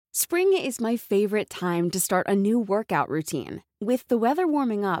Spring is my favorite time to start a new workout routine. With the weather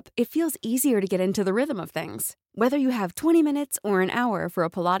warming up, it feels easier to get into the rhythm of things. Whether you have 20 minutes or an hour for a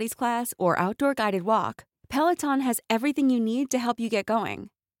Pilates class or outdoor guided walk, Peloton has everything you need to help you get going.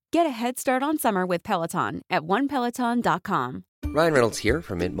 Get a head start on summer with Peloton at onepeloton.com. Ryan Reynolds here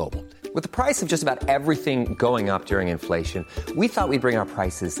from Mint Mobile. With the price of just about everything going up during inflation, we thought we'd bring our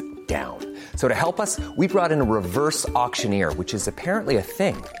prices down. So to help us, we brought in a reverse auctioneer, which is apparently a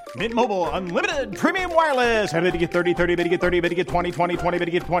thing. Mint Mobile Unlimited Premium Wireless. How to get 30, 30, bit to get 30, bit to get 20, 20, 20, bit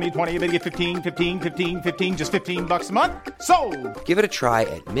to get 20, 20, bit to get 15, 15, 15, 15, just $15 a month? Sold! Give it a try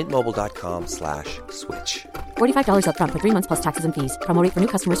at mintmobile.com/switch. $45 up front for 3 months plus taxes and fees. Promo rate for new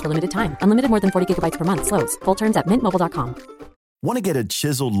customers for limited time. Unlimited more than 40 gigabytes per month. Slows full terms at mintmobile.com. Want to get a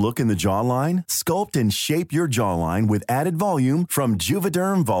chiseled look in the jawline? Sculpt and shape your jawline with added volume from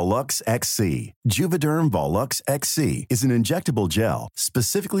Juvederm Volux XC. Juvederm Volux XC is an injectable gel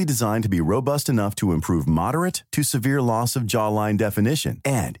specifically designed to be robust enough to improve moderate to severe loss of jawline definition.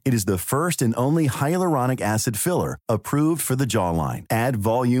 And it is the first and only hyaluronic acid filler approved for the jawline. Add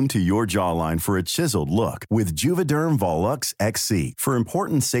volume to your jawline for a chiseled look with Juvederm Volux XC. For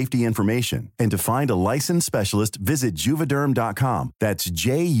important safety information and to find a licensed specialist, visit juvederm.com. That's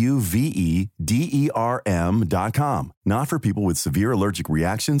JUVEDERM.com. Not for people with severe allergic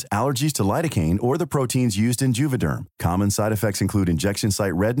reactions, allergies to lidocaine, or the proteins used in Juvederm. Common side effects include injection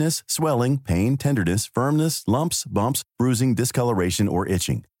site redness, swelling, pain, tenderness, firmness, lumps, bumps, bruising, discoloration, or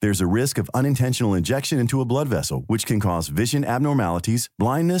itching. There's a risk of unintentional injection into a blood vessel, which can cause vision abnormalities,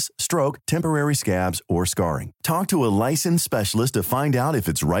 blindness, stroke, temporary scabs, or scarring. Talk to a licensed specialist to find out if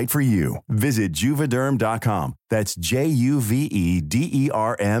it's right for you. Visit Juvederm.com. That's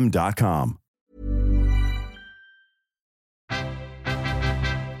JUVEDERM.com.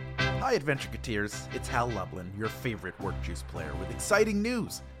 Hi, Adventureketeers. It's Hal Lublin, your favorite Work Juice player, with exciting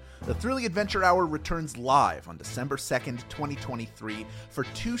news. The Thrilling Adventure Hour returns live on December 2nd, 2023 for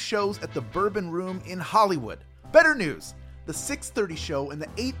 2 shows at the Bourbon Room in Hollywood. Better news! The 6:30 show and the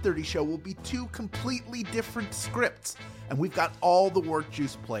 8:30 show will be 2 completely different scripts. And we've got all the Work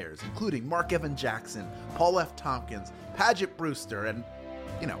Juice players, including Mark Evan Jackson, Paul F. Tompkins, Paget Brewster, and,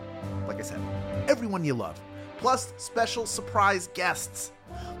 like I said, everyone you love. Plus special surprise guests.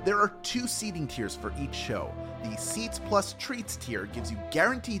 There are 2 seating tiers for each show. The Seats Plus Treats tier gives you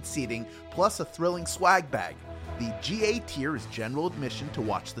guaranteed seating plus a thrilling swag bag. The GA tier is general admission to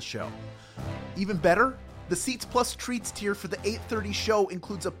watch the show. Even better, the Seats Plus Treats tier for the 8:30 show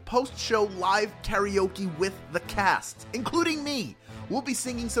includes a post-show live karaoke with the cast, including me. We'll be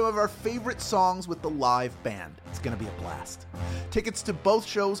singing some of our favorite songs with the live band. It's going to be a blast. Tickets to both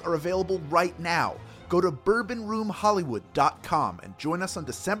shows are available right now. Go to bourbonroomhollywood.com and join us on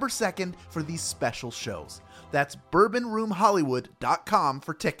December 2nd for these special shows. That's bourbonroomhollywood.com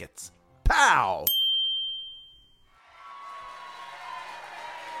for tickets. Pow!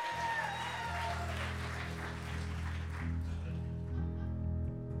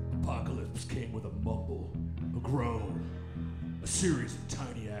 Apocalypse came with a mumble, a groan, a series of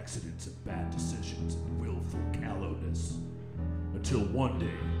tiny accidents and bad decisions and willful callowness. Until one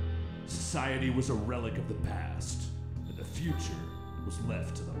day, society was a relic of the past, and the future was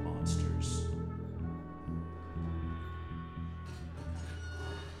left to the monsters.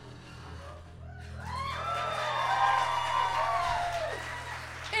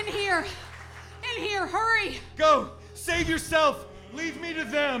 In here, hurry! Go! Save yourself! Leave me to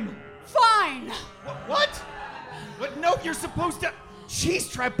them! Fine! What? What? No, you're supposed to...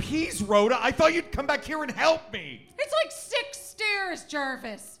 Jeez, trapeze, Rhoda. I thought you'd come back here and help me. It's like 6 stairs,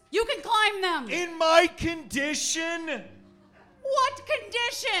 Jarvis. You can climb them. In my condition? What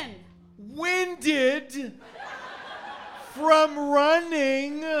condition? Winded. From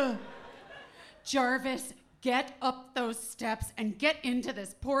running. Jarvis, get up those steps and get into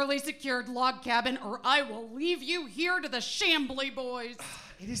this poorly secured log cabin, or I will leave you here to the Shambly boys.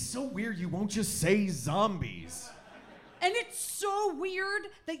 It is so weird you won't just say zombies. And it's so weird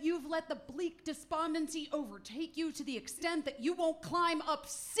that you've let the bleak despondency overtake you to the extent that you won't climb up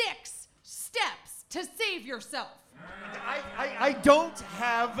 6 steps to save yourself. I don't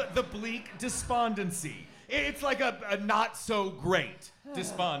have the bleak despondency. It's like a not so great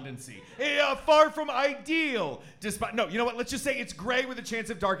despondency. Far from ideal no, you know what? Let's just say it's gray with a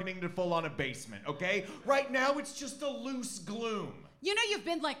chance of darkening to full on a basement, okay? Right now, it's just a loose gloom. You know you've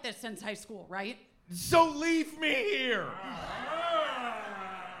been like this since high school, right? So leave me here.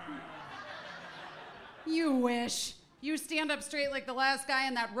 You wish. You stand up straight like the last guy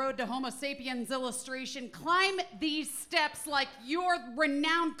in that Road to Homo Sapiens illustration. Climb these steps like you're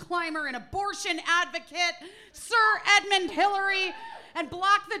renowned climber and abortion advocate, Sir Edmund Hillary. and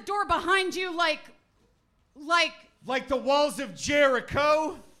block the door behind you like the walls of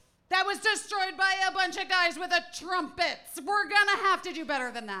Jericho? that was destroyed by a bunch of guys with a trumpets. We're gonna have to do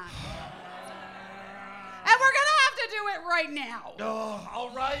better than that. And we're gonna have to do it right now. Oh,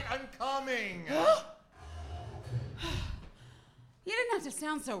 all right, I'm coming. You didn't have to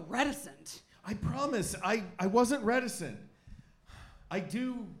sound so reticent. I promise, I wasn't reticent. I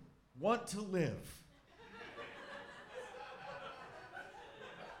do want to live.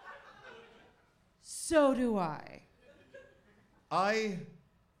 So do I. I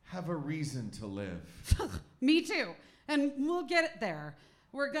have a reason to live. Me too. And we'll get it there.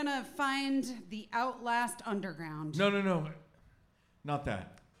 We're gonna find the Outlast Underground. No. Not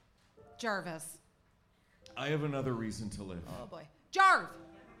that. Jarvis. I have another reason to live. Oh boy. Jarv!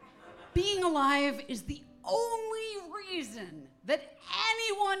 Being alive is the only reason that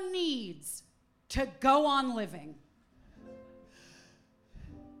anyone needs to go on living.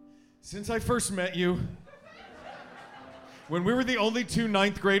 Since I first met you, when we were the only two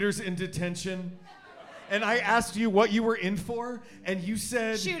ninth graders in detention, and I asked you what you were in for, and you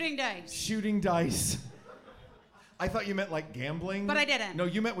said... Shooting dice. Shooting dice. I thought you meant like gambling. But I didn't. No,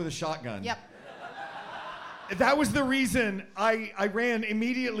 you meant with a shotgun. Yep. That was the reason I ran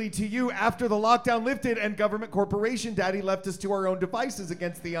immediately to you after the lockdown lifted and government corporation daddy left us to our own devices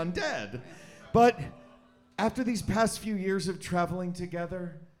against the undead. But after these past few years of traveling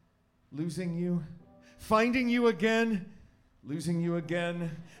together, losing you, finding you again, losing you again,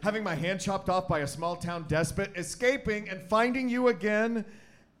 having my hand chopped off by a small town despot, escaping and finding you again,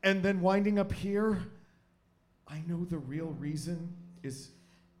 and then winding up here, I know the real reason is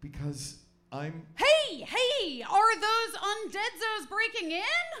because I'm... Hey! Are those undeadzos breaking in?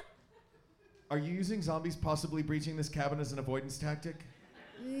 Are you using zombies possibly breaching this cabin as an avoidance tactic?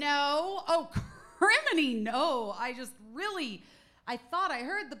 No. Oh, criminy, no. I thought I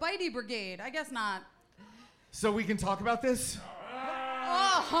heard the Bitey Brigade. I guess not. So we can talk about this?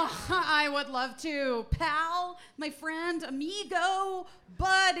 Oh, I would love to. Pal, my friend, amigo,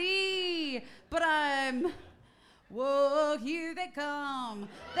 buddy. But I'm... Whoa, here they come.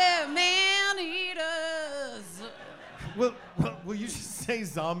 They're man-eaters. Will you just say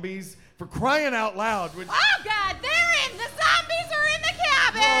zombies? For crying out loud. Oh, God, they're in. The zombies are in the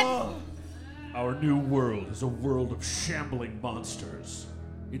cabin. Oh. Our new world is a world of shambling monsters.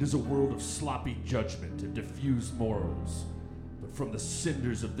 It is a world of sloppy judgment and diffused morals. But from the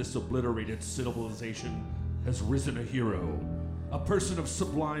cinders of this obliterated civilization has risen a hero, a person of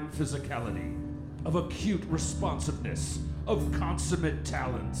sublime physicality, of acute responsiveness, of consummate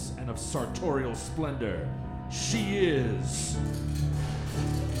talents, and of sartorial splendor. She is...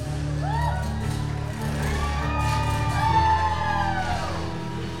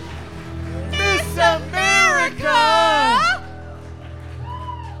 Miss America!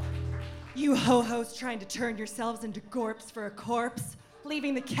 You ho-hos trying to turn yourselves into gorps for a corpse,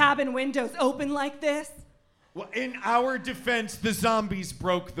 leaving the cabin windows open like this? Well, in our defense, the zombies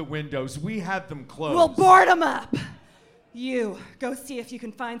broke the windows. We had them closed. We'll board them up. You, go see if you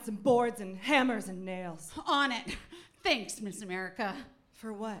can find some boards and hammers and nails. On it. Thanks, Miss America.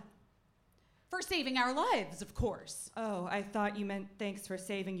 For what? For saving our lives, of course. Oh, I thought you meant thanks for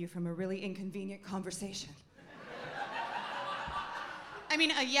saving you from a really inconvenient conversation. I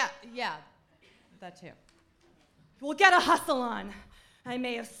mean, yeah, that too. We'll get a hustle on. I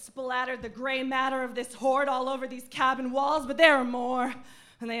may have splattered the gray matter of this horde all over these cabin walls, but there are more,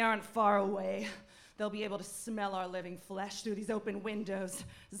 and they aren't far away. They'll be able to smell our living flesh through these open windows.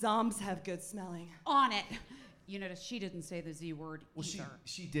 Zombs have good smelling. On it. You notice she didn't say the Z word either.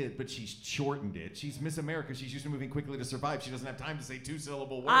 She did, but she shortened it. She's Miss America. She's used to moving quickly to survive. She doesn't have time to say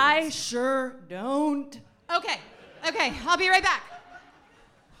two-syllable words. I sure don't. Okay, I'll be right back.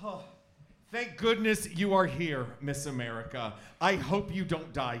 Oh, thank goodness you are here, Miss America. I hope you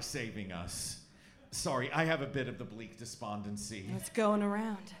don't die saving us. Sorry, I have a bit of the bleak despondency. It's going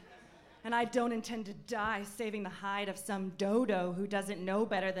around. And I don't intend to die saving the hide of some dodo who doesn't know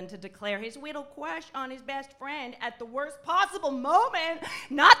better than to declare his little crush on his best friend at the worst possible moment.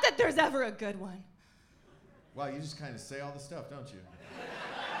 Not that there's ever a good one. Wow, you just kind of say all the stuff, don't you?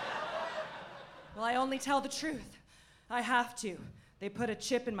 Well, I only tell the truth. I have to. They put a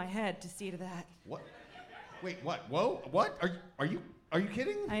chip in my head to see to that. What? Wait, what? Whoa? What? Are you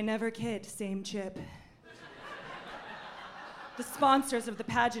kidding? I never kid, same chip. The sponsors of the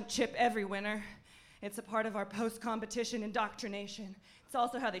pageant chip every winter. It's a part of our post-competition indoctrination. It's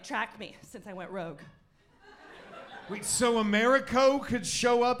also how they track me since I went rogue. Wait, so Americo could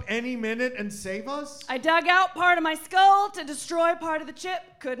show up any minute and save us? I dug out part of my skull to destroy part of the chip.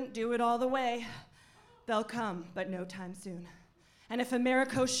 Couldn't do it all the way. They'll come, but no time soon. And if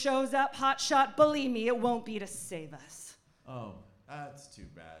Americo shows up, hotshot, believe me, it won't be to save us. Oh, that's too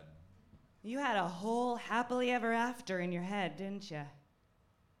bad. You had a whole happily ever after in your head, didn't you?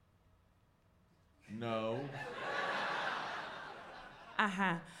 No.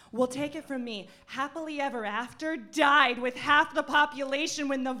 Uh-huh. Well, take it from me. Happily ever after died with half the population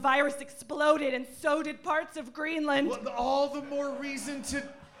when the virus exploded, and so did parts of Greenland. Well, all the more reason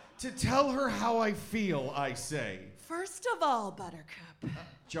to tell her how I feel, I say. First of all, Buttercup.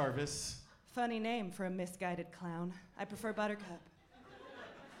 Jarvis. Funny name for a misguided clown. I prefer Buttercup.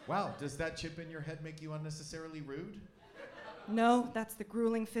 Wow, does that chip in your head make you unnecessarily rude? No, that's the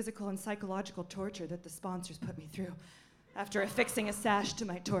grueling physical and psychological torture that the sponsors put me through after affixing a sash to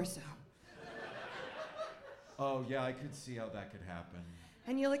my torso. Oh, yeah, I could see how that could happen.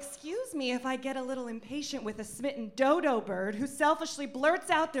 And you'll excuse me if I get a little impatient with a smitten dodo bird who selfishly blurts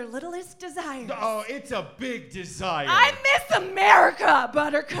out their littlest desires. Oh, it's a big desire. I miss America,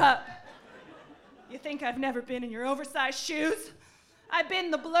 Buttercup. You think I've never been in your oversized shoes? I've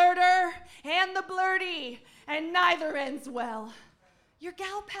been the blurter and the blurty, and neither ends well. Your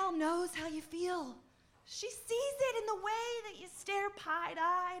gal pal knows how you feel. She sees it in the way that you stare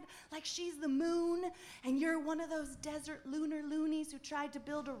pied-eyed like she's the moon, and you're one of those desert lunar loonies who tried to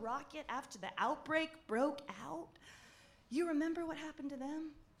build a rocket after the outbreak broke out. You remember what happened to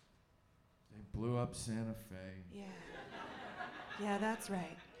them? They blew up Santa Fe. Yeah, that's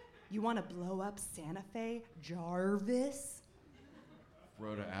right. You want to blow up Santa Fe, Jarvis?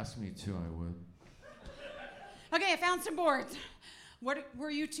 Rhoda asked me to, I would. Okay, I found some boards. What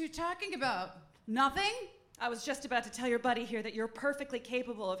were you two talking about? Nothing? I was just about to tell your buddy here that you're perfectly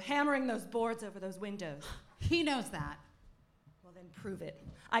capable of hammering those boards over those windows. He knows that. Well, then prove it.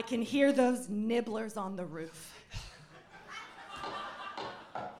 I can hear those nibblers on the roof.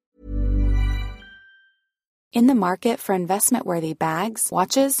 In the market for investment-worthy bags,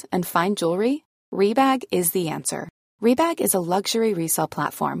 watches, and fine jewelry, Rebag is the answer. Rebag is a luxury resale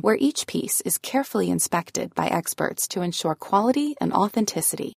platform where each piece is carefully inspected by experts to ensure quality and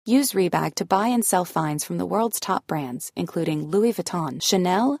authenticity. Use Rebag to buy and sell finds from the world's top brands, including Louis Vuitton,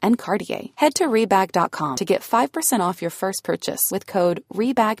 Chanel, and Cartier. Head to Rebag.com to get 5% off your first purchase with code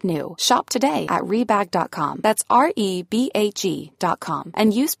REBAGNEW. Shop today at Rebag.com. That's REBAG.com.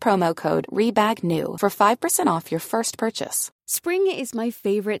 And use promo code REBAGNEW for 5% off your first purchase. Spring is my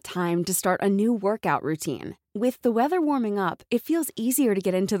favorite time to start a new workout routine. With the weather warming up, it feels easier to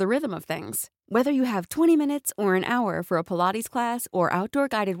get into the rhythm of things. Whether you have 20 minutes or an hour for a Pilates class or outdoor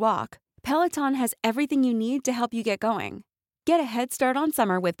guided walk, Peloton has everything you need to help you get going. Get a head start on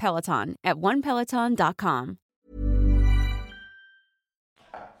summer with Peloton at onepeloton.com.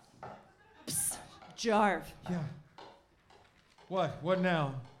 Psst, Jarv. Yeah. What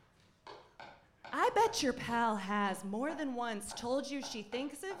now? I bet your pal has more than once told you she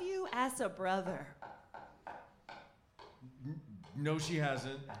thinks of you as a brother. No, she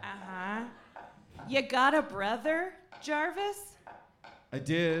hasn't. Uh-huh. You got a brother, Jarvis? I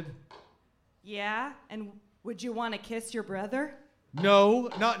did. Yeah? And would you want to kiss your brother? No,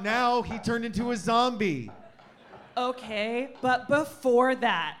 not now. He turned into a zombie. Okay, but before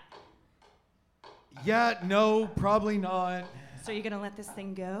that. Yeah, no, probably not. So you're gonna let this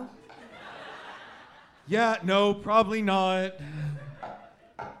thing go? Yeah, no, probably not.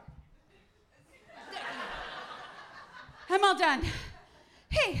 I'm all done.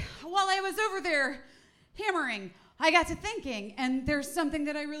 Hey, while I was over there hammering, I got to thinking, and there's something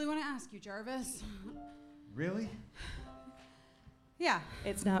that I really want to ask you, Jarvis. Really? Yeah.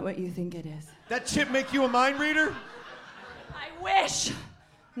 It's not what you think it is. That chip make you a mind reader? I wish!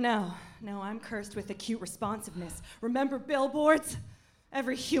 No, I'm cursed with acute responsiveness. Remember billboards?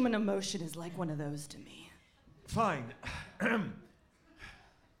 Every human emotion is like one of those to me. Fine.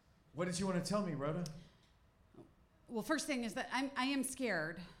 What did you want to tell me, Rhoda? Well, first thing is that I am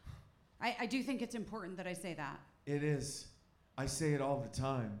scared. I do think it's important that I say that. It is. I say it all the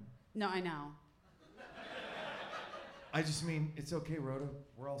time. No, I know. I just mean, it's okay, Rhoda.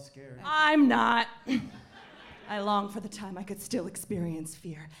 We're all scared. I'm not. I long for the time I could still experience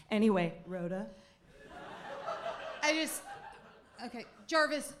fear. Anyway, Rhoda. Okay,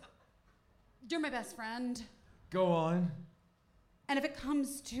 Jarvis, you're my best friend. Go on. And if it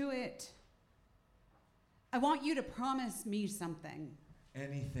comes to it, I want you to promise me something.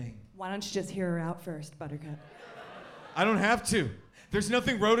 Anything. Why don't you just hear her out first, Buttercup? I don't have to. There's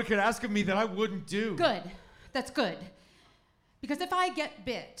nothing Rhoda could ask of me that I wouldn't do. Good. That's good. Because if I get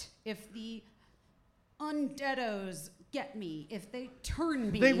bit, if the undeados get me, if they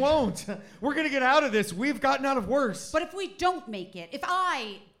turn me... They won't. We're going to get out of this. We've gotten out of worse. But if we don't make it, if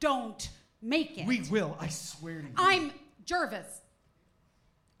I don't make it... We will, I swear to you. I'm... Jarvis,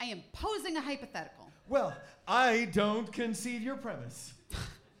 I am posing a hypothetical. Well, I don't concede your premise.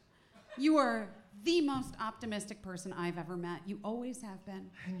 You are the most optimistic person I've ever met. You always have been.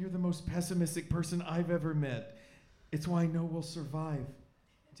 And you're the most pessimistic person I've ever met. It's why I know we'll survive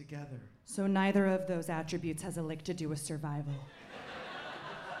together. So neither of those attributes has a lick to do with survival.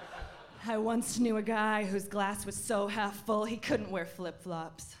 I once knew a guy whose glass was so half full he couldn't wear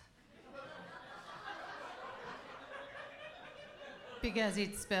flip-flops. Because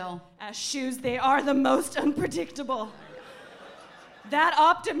he'd spill. As shoes, they are the most unpredictable. That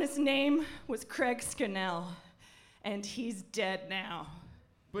optimist's name was Craig Scannell, and he's dead now.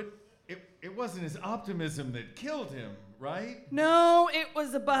 But it wasn't his optimism that killed him, right? No, it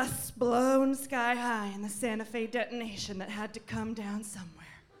was a bus blown sky high in the Santa Fe detonation that had to come down somewhere.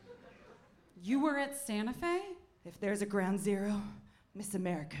 You were at Santa Fe? If there's a ground zero, Miss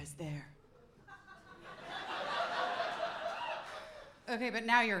America's there. Okay, but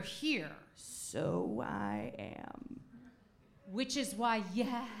now you're here. So I am. Which is why,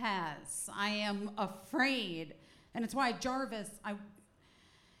 yes, I am afraid. And it's why, Jarvis,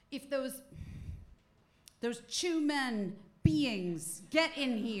 if those Chew-men beings get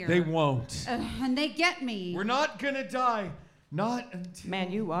in here. They won't. And they get me. We're not gonna die. Not until...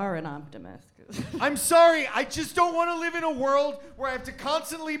 Man, you are an optimist. I'm sorry, I just don't want to live in a world where I have to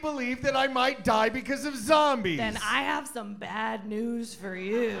constantly believe that I might die because of zombies. Then I have some bad news for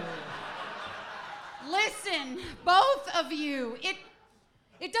you. Listen, both of you,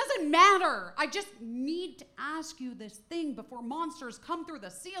 it doesn't matter. I just need to ask you this thing before monsters come through the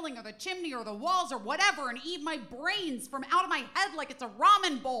ceiling or the chimney or the walls or whatever and eat my brains from out of my head like it's a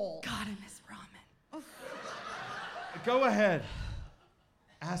ramen bowl. God, I miss ramen. Oof. Go ahead.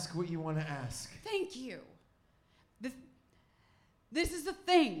 Ask what you want to ask. Thank you. This is the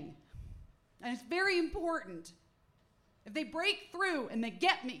thing, and it's very important. If they break through and they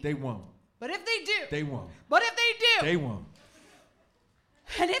get me. They won't. But if they do. They won't. But if they do. They won't.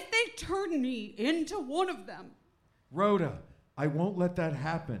 And if they turn me into one of them. Rhoda, I won't let that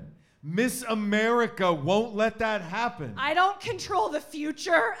happen. Miss America won't let that happen. I don't control the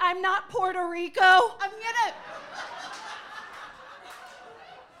future. I'm not Puerto Rico. I'm gonna...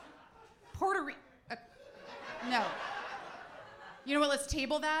 Puerto Rico. No. You know what? Let's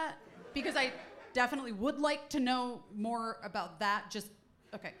table that because I definitely would like to know more about that. Just,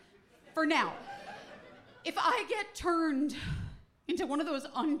 okay. For now, if I get turned into one of those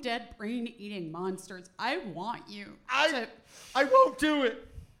undead brain-eating monsters, I want you to... I won't do it.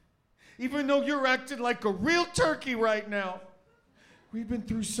 Even though you're acting like a real turkey right now. We've been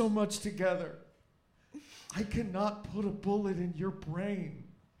through so much together. I cannot put a bullet in your brain.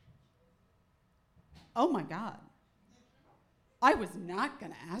 Oh my God. I was not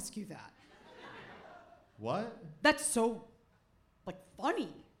gonna ask you that. What? That's so, funny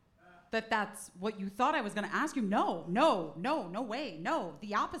that's what you thought I was gonna ask you. No way, no,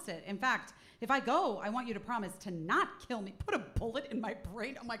 the opposite. In fact, if I go, I want you to promise to not kill me. Put a bullet in my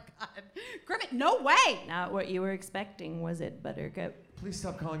brain, oh my God. Grimmett, no way. Not what you were expecting, was it, Buttercup? Please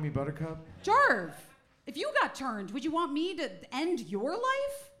stop calling me Buttercup. Jarv, if you got turned, would you want me to end your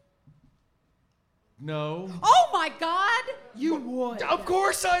life? No. Oh my God, you would. Of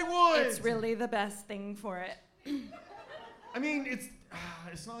course I would. It's really the best thing for it. I mean, it's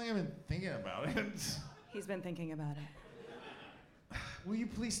not like I've been thinking about it. He's been thinking about it. Will you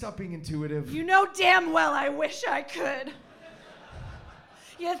please stop being intuitive? You know damn well I wish I could.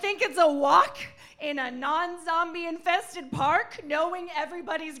 You think it's a walk in a non-zombie infested park, knowing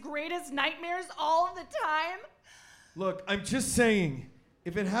everybody's greatest nightmares all the time? Look, I'm just saying,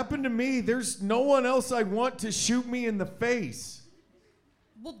 if it happened to me, there's no one else I want to shoot me in the face.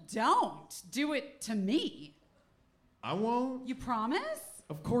 Well, don't do it to me. I won't. You promise?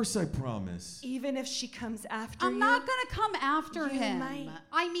 Of course I promise. Even if she comes after you? I'm not gonna come after You him. might.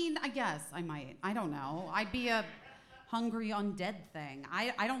 I mean, I guess I might. I don't know. I'd be a hungry undead thing.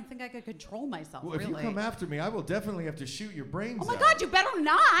 I don't think I could control myself, Well, if really. you come after me, I will definitely have to shoot your brains out. Oh my God, you better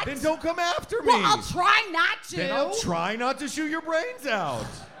not. Then don't come after me. Well, I'll try not to. Then I'll try not to shoot your brains out.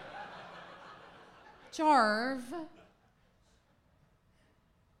 Jarv.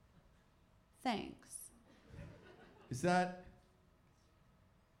 Thanks. Is that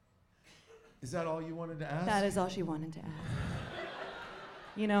all you wanted to ask? That is all she wanted to ask.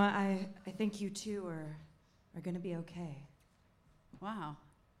 You know, I think you two are going to be okay. Wow.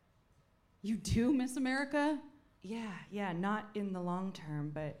 You do, Miss America? Yeah, not in the long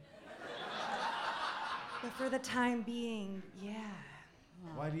term, but for the time being, yeah.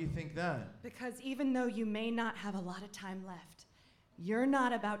 Why do you think that? Because even though you may not have a lot of time left, you're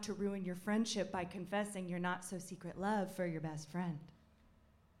not about to ruin your friendship by confessing your not-so-secret love for your best friend.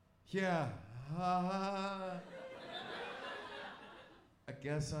 Yeah. I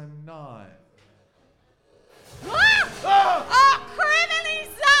guess I'm not. A criminally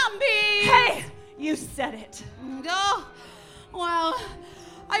zombie! Hey! You said it. Oh, well,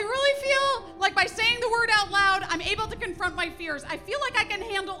 I really feel like by saying the word out loud, I'm able to confront my fears. I feel like I can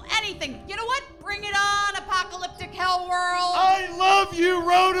handle anything. You know what? Bring it on, apocalyptic hell world. I love you,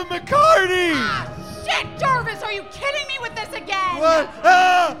 Rhoda McCarty! Shit, Jarvis, are you kidding me with this again? What?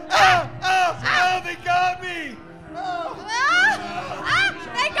 They got me!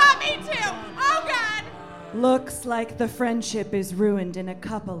 They got me too! Oh, God! Looks like the friendship is ruined in a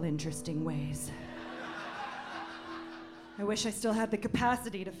couple interesting ways. I wish I still had the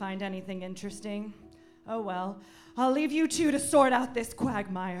capacity to find anything interesting. Oh well, I'll leave you two to sort out this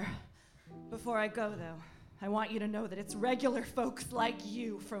quagmire. Before I go, though, I want you to know that it's regular folks like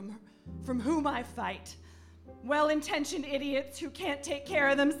you from whom I fight. Well-intentioned idiots who can't take care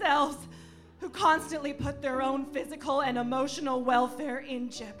of themselves, who constantly put their own physical and emotional welfare in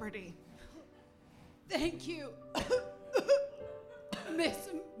jeopardy. Thank you, Miss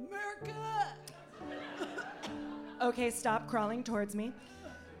America. Okay, stop crawling towards me.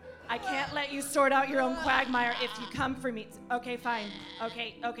 I can't let you sort out your own quagmire if you come for me. Okay, fine.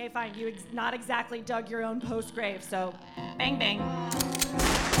 Okay, fine. You not exactly dug your own post-grave, so bang, bang.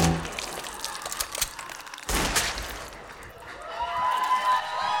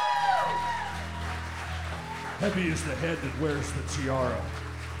 Heavy is the head that wears the tiara.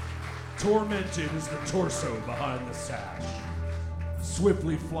 Tormented is the torso behind the sash.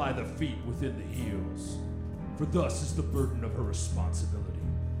 Swiftly fly the feet within the heels. For thus is the burden of her responsibility,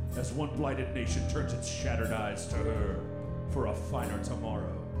 as one blighted nation turns its shattered eyes to her for a finer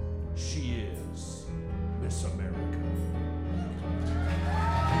tomorrow. She is Miss America.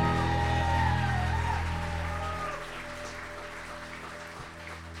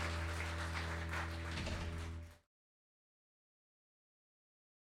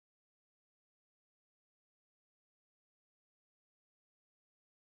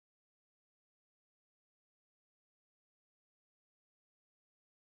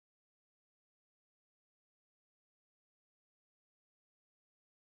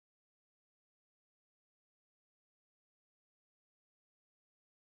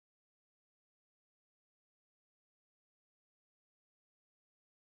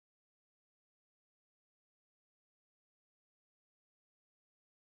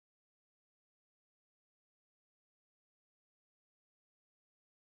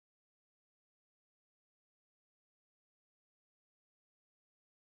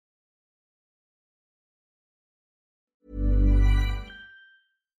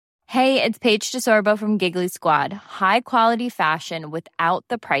 Hey, it's Paige DeSorbo from Giggly Squad. High quality fashion without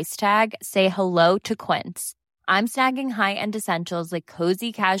the price tag. Say hello to Quince. I'm snagging high-end essentials like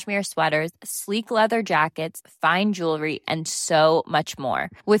cozy cashmere sweaters, sleek leather jackets, fine jewelry, and so much more.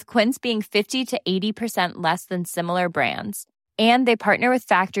 With Quince being 50 to 80% less than similar brands. And they partner with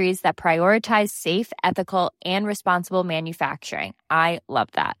factories that prioritize safe, ethical, and responsible manufacturing. I love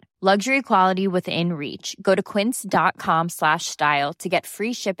that. Luxury quality within reach. Go to quince.com/style to get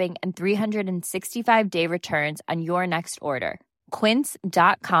free shipping and 365-day returns on your next order.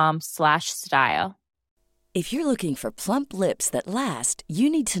 Quince.com/style. If you're looking for plump lips that last, you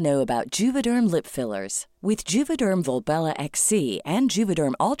need to know about Juvederm lip fillers. With Juvederm Volbella XC and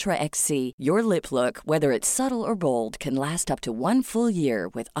Juvederm Ultra XC, your lip look, whether it's subtle or bold, can last up to 1 full year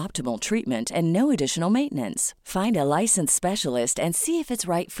with optimal treatment and no additional maintenance. Find a licensed specialist and see if it's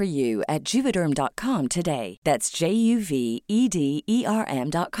right for you at Juvederm.com today. That's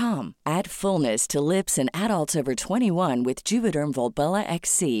JUVEDERM.com. Add fullness to lips in adults over 21 with Juvederm Volbella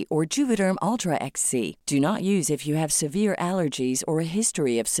XC or Juvederm Ultra XC. Do not use if you have severe allergies or a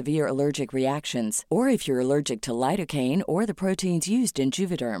history of severe allergic reactions, or if you're allergic to lidocaine or the proteins used in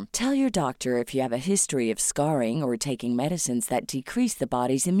Juvederm. Tell your doctor if you have a history of scarring or taking medicines that decrease the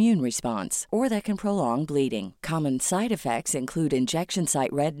body's immune response or that can prolong bleeding. Common side effects include injection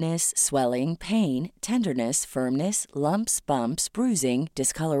site redness, swelling, pain, tenderness, firmness, lumps, bumps, bruising,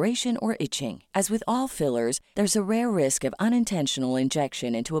 discoloration, or itching. As with all fillers, there's a rare risk of unintentional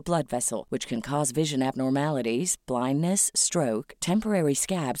injection into a blood vessel, which can cause vision abnormalities, blindness, stroke, temporary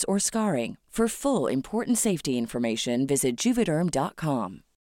scabs, or scarring. For full, important safety information, visit Juvederm.com.